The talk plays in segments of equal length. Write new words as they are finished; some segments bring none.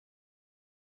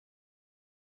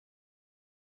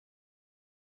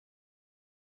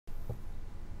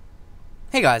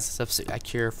Hey guys, it's Nikc-Nack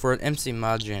here for an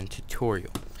McModGen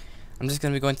tutorial. I'm just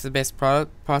going to be going through the basic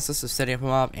process of setting up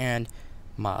a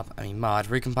mod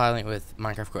recompiling it with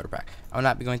Minecraft Coder Pack. I will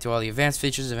not be going through all the advanced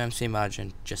features of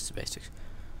McModGen, just the basics.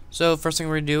 So first thing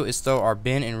we're going to do is throw our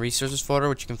bin and resources folder,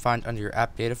 which you can find under your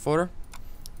app data folder.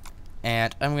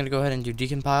 And I'm going to go ahead and do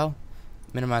decompile,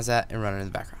 minimize that, and run it in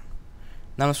the background.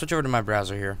 Now I'm going to switch over to my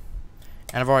browser here,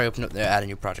 and I've already opened up the add a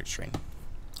new project screen.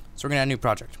 So we're going to add a new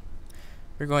project.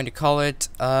 We're going to call it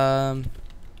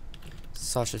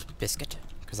sausage biscuit,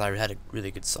 because I had a really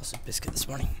good sausage biscuit this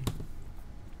morning.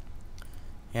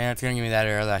 And it's going to give me that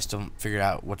error that I still haven't figured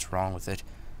out what's wrong with it.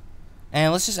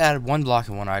 And let's just add one block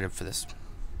and one item for this.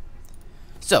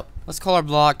 So let's call our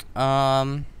block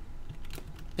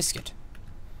biscuit.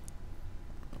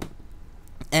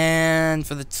 And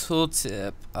for the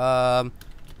tooltip,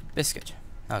 biscuit.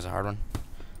 That was a hard one.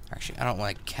 Actually, I don't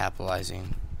like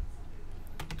capitalizing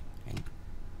in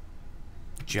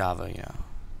Java, you know.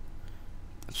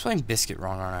 I'm spelling biscuit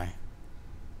wrong, aren't I?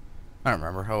 I don't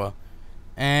remember. Oh well.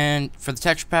 And for the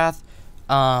texture path,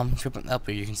 if you open up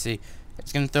here, you can see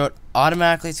it's going to throw it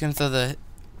automatically. It's going to throw the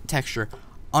texture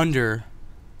under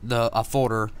the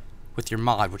folder with your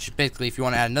mod, which is basically if you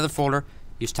want to add another folder,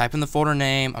 you just type in the folder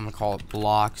name. I'm going to call it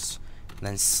blocks, and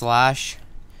then slash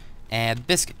and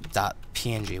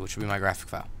biscuit.png, which will be my graphic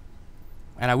file.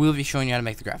 And I will be showing you how to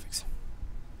make the graphics.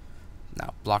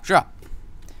 Now, block drop.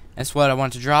 That's what I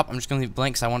want to drop. I'm just going to leave it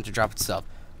blank because I want it to drop itself.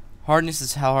 Hardness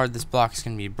is how hard this block is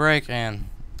going to be to break, and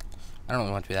I don't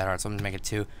really want it to be that hard, so I'm going to make it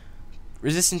 2.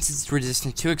 Resistance is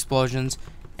resistant to explosions,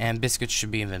 and biscuits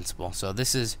should be invincible. So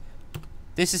this is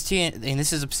and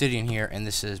this is obsidian here, and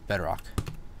this is bedrock.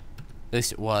 At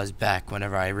least it was back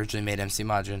whenever I originally made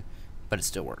McModGen, but it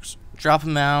still works. Drop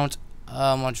amount,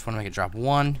 I just want to make it drop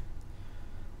 1.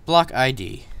 Block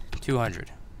ID,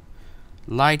 200.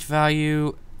 Light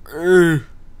value,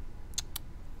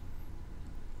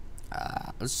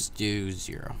 let's just do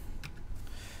 0.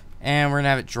 And we're going to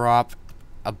have it drop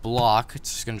a block.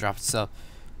 It's just going to drop itself.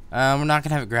 We're not going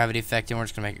to have a gravity effect, and we're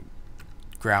just going to make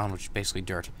it ground, which is basically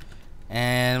dirt.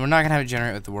 And we're not going to have it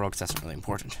generate with the world, because that's not really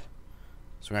important.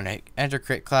 So we're going to enter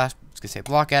create class. It's going to say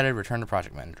block added, return to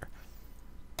project manager.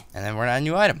 And then we're going to add a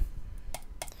new item.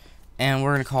 And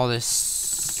we're going to call this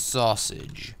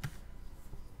sausage.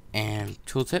 And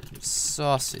tooltip,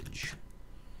 sausage.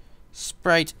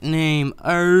 Sprite name.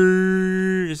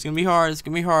 It's going to be hard. It's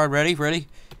going to be hard. Ready? Ready?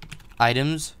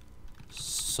 Items.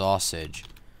 Sausage.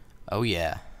 Oh,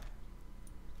 yeah.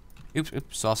 Oops.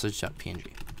 Sausage.png.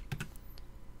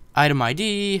 Item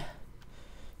ID.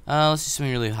 Let's do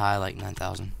something really high, like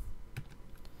 9,000.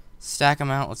 Stack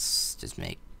amount, let's just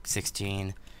make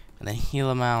 16. And then heal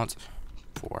amount,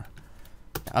 4.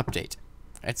 Update.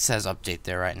 It says update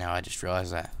there right now, I just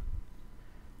realized that.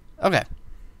 Okay.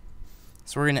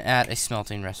 So we're going to add a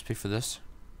smelting recipe for this.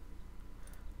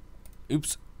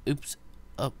 Oops.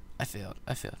 Oh, I failed.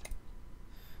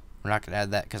 We're not going to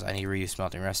add that because I need to reuse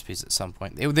smelting recipes at some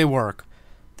point. They work.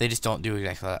 They just don't do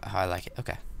exactly how I like it.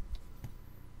 Okay.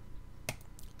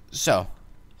 So,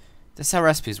 this is how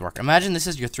recipes work. Imagine this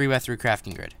is your 3x3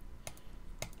 crafting grid.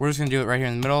 We're just going to do it right here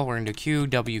in the middle. We're going to do Q,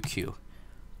 W, Q.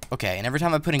 Okay, and every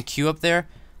time I put in Q up there,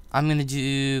 I'm going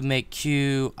to make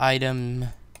Q item.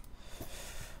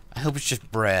 I hope it's just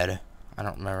bread. I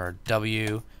don't remember.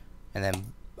 W, and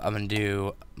then I'm going to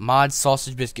do mod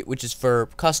sausage biscuit, which is for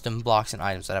custom blocks and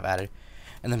items that I've added.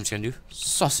 And then I'm just going to do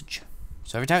sausage.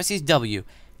 So every time it sees W,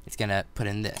 it's going to put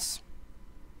in this.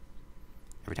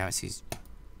 Every time it sees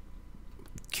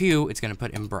Q, it's going to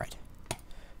put in bread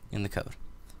in the code.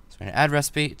 So we're going to add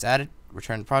recipe, it's added,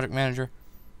 return to project manager,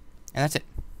 and that's it.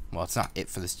 Well, it's not it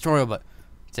for this tutorial, but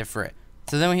it's it for it.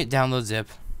 So then we hit download zip,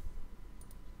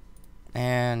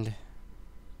 and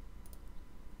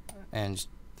just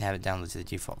have it download to the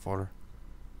default folder.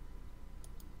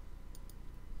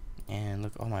 And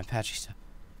look, all my Apache stuff.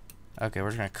 Okay, we're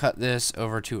just going to cut this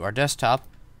over to our desktop,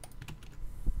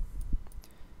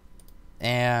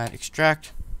 and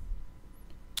extract.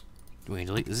 We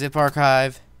delete the zip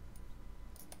archive.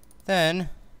 Then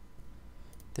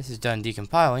this is done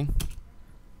decompiling.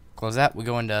 Close that. We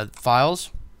go into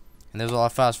files, and there's all our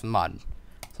files for the mod.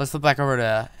 So let's flip back over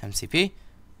to MCP,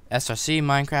 src,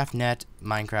 Minecraft, net,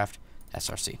 Minecraft,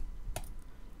 src.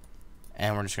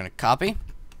 And we're just going to copy,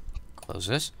 close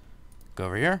this, go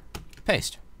over here,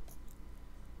 paste.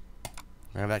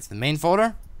 We're going to go back to the main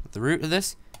folder with the root of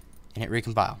this, and hit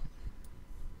recompile.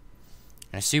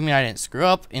 And assuming I didn't screw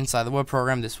up inside the web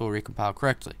program, this will recompile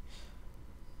correctly.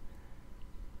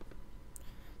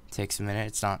 Takes a minute.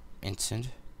 It's not instant.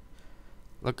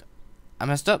 Look, I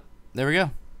messed up. There we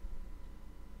go.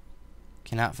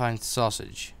 Cannot find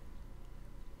sausage.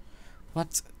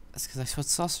 What? That's because I spelled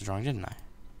sausage wrong, didn't I?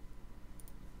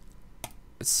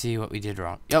 Let's see what we did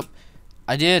wrong. Yep,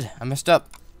 I did. I messed up.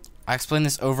 I explained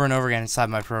this over and over again inside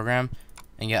my program,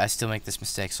 and yet I still make this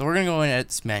mistake. So we're gonna go in and edit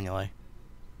this manually.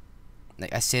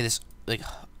 Like I say this like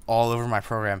all over my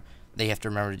program. They have to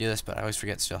remember to do this, but I always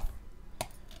forget still.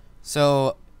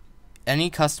 So any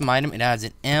custom item, it adds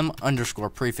an M underscore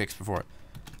prefix before it.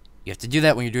 You have to do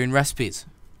that when you're doing recipes.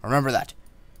 Remember that.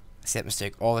 I say that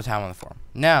mistake all the time on the forum.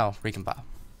 Now, recompile.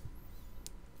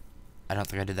 I don't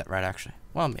think I did that right, actually.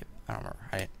 Well, maybe. I don't remember.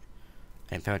 I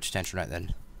didn't pay much attention right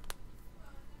then.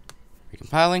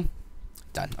 Recompiling.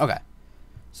 Done. Okay.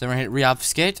 So we're going to hit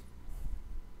re-obfuscate.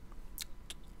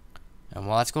 And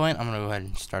while that's going, I'm going to go ahead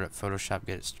and start up Photoshop,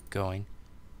 get it going.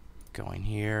 Going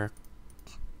here.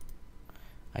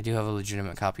 I do have a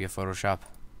legitimate copy of Photoshop.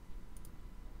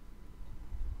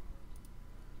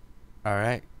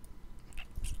 Alright.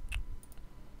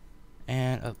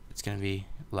 And, oh, it's going to be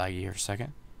laggy here for a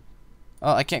second.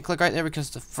 Oh, I can't click right there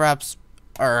because the fraps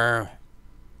are...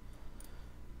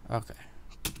 Okay.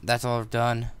 That's all I've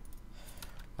done.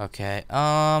 Okay,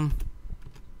 I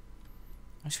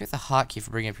just get the hotkey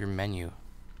for bringing up your menu.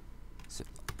 Is it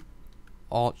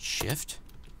Alt-Shift?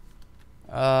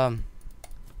 There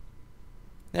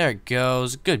it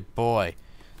goes. Good boy.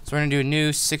 So we're going to do a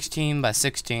new 16 by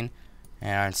 16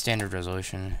 and on standard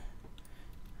resolution.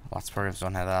 Lots of programs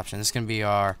don't have that option. This is going to be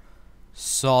our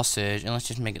sausage, and let's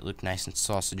just make it look nice and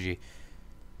sausagey.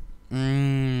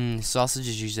 Sausage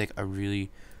is usually like a really,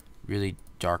 really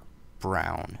dark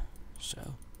brown.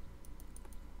 So,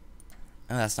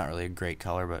 and that's not really a great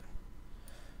color, but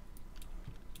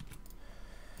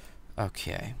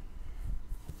okay.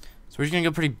 So we're just gonna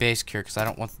go pretty basic here because I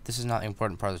don't want. This is not the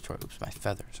important part of the tutorial. Oops, my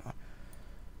feathers on.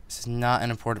 This is not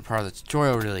an important part of the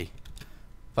tutorial, really.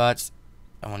 But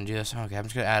I want to do this. Okay, I'm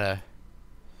just gonna add a.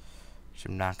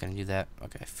 I'm not gonna do that.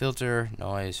 Okay, filter,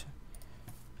 noise,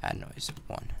 add noise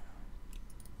 1,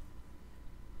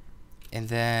 and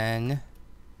then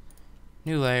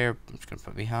new layer. I'm just gonna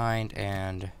put behind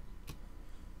and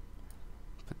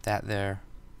put that there.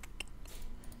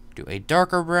 Do a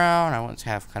darker brown. I want to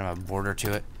have kind of a border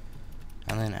to it,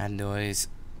 and then add noise,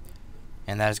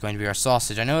 and that is going to be our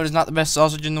sausage. I know it is not the best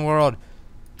sausage in the world,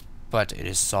 but it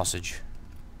is sausage.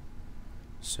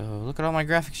 So look at all my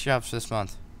graphics jobs for this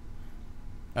month.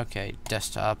 Okay,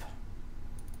 desktop.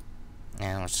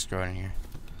 And let's just go in here.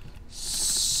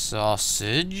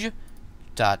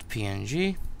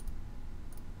 Sausage.png.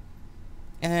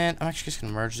 And then I'm actually just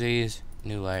gonna merge these.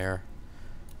 New layer.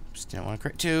 Just didn't want to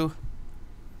create two.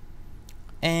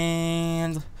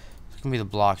 And it's gonna be the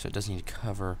block, so it doesn't need to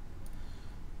cover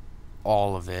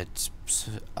all of it.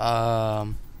 So,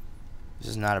 this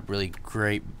is not a really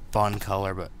great bun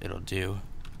color, but it'll do.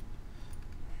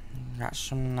 Got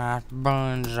some nice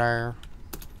buns there.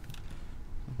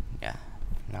 Yeah,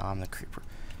 now I'm the creeper.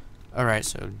 Alright,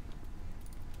 so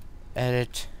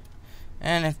edit.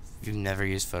 And if you've never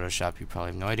used Photoshop, you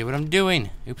probably have no idea what I'm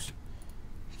doing. Oops.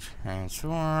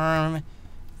 Transform.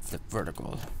 Flip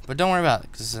vertical. But don't worry about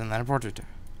it, because this isn't that important. If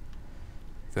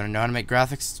you want to know how to make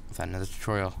graphics, we'll find another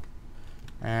tutorial.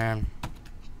 And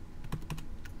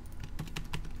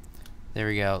there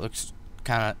we go. It looks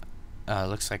kind of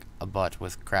looks like a butt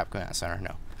with crap going out the center.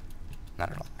 No,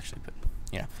 not at all, actually, but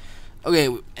you know. Okay,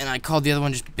 and I called the other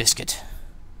one just biscuit.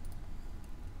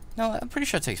 No, I'm pretty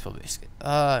sure it takes spelled biscuit.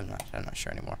 I'm not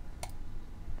sure anymore.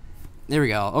 There we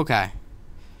go. Okay.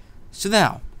 So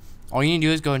now, all you need to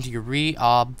do is go into your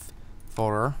re-ob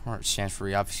folder, or it stands for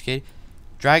re-obfuscate.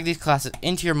 Drag these classes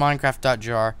into your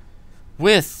Minecraft.jar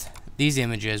with these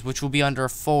images, which will be under a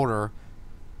folder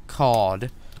called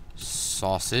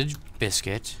sausage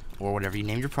biscuit, or whatever you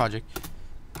named your project.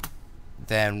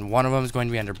 Then one of them is going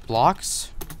to be under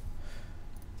blocks.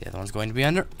 The other one's going to be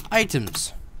under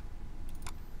items.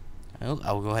 I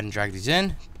will go ahead and drag these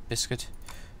in. Biscuit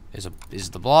is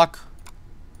the block,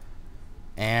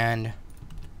 and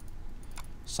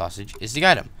sausage is the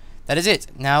item. That is it.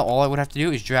 Now all I would have to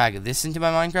do is drag this into my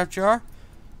Minecraft jar,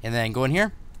 and then go in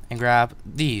here and grab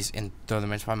these and throw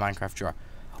them into my Minecraft jar.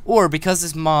 Or because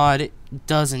this mod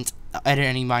doesn't edit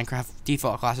any Minecraft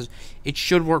default classes, it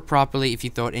should work properly if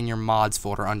you throw it in your mods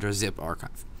folder under zip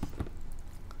archive.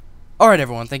 Alright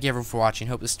everyone, thank you everyone for watching.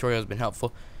 Hope this tutorial has been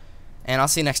helpful, and I'll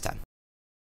see you next time.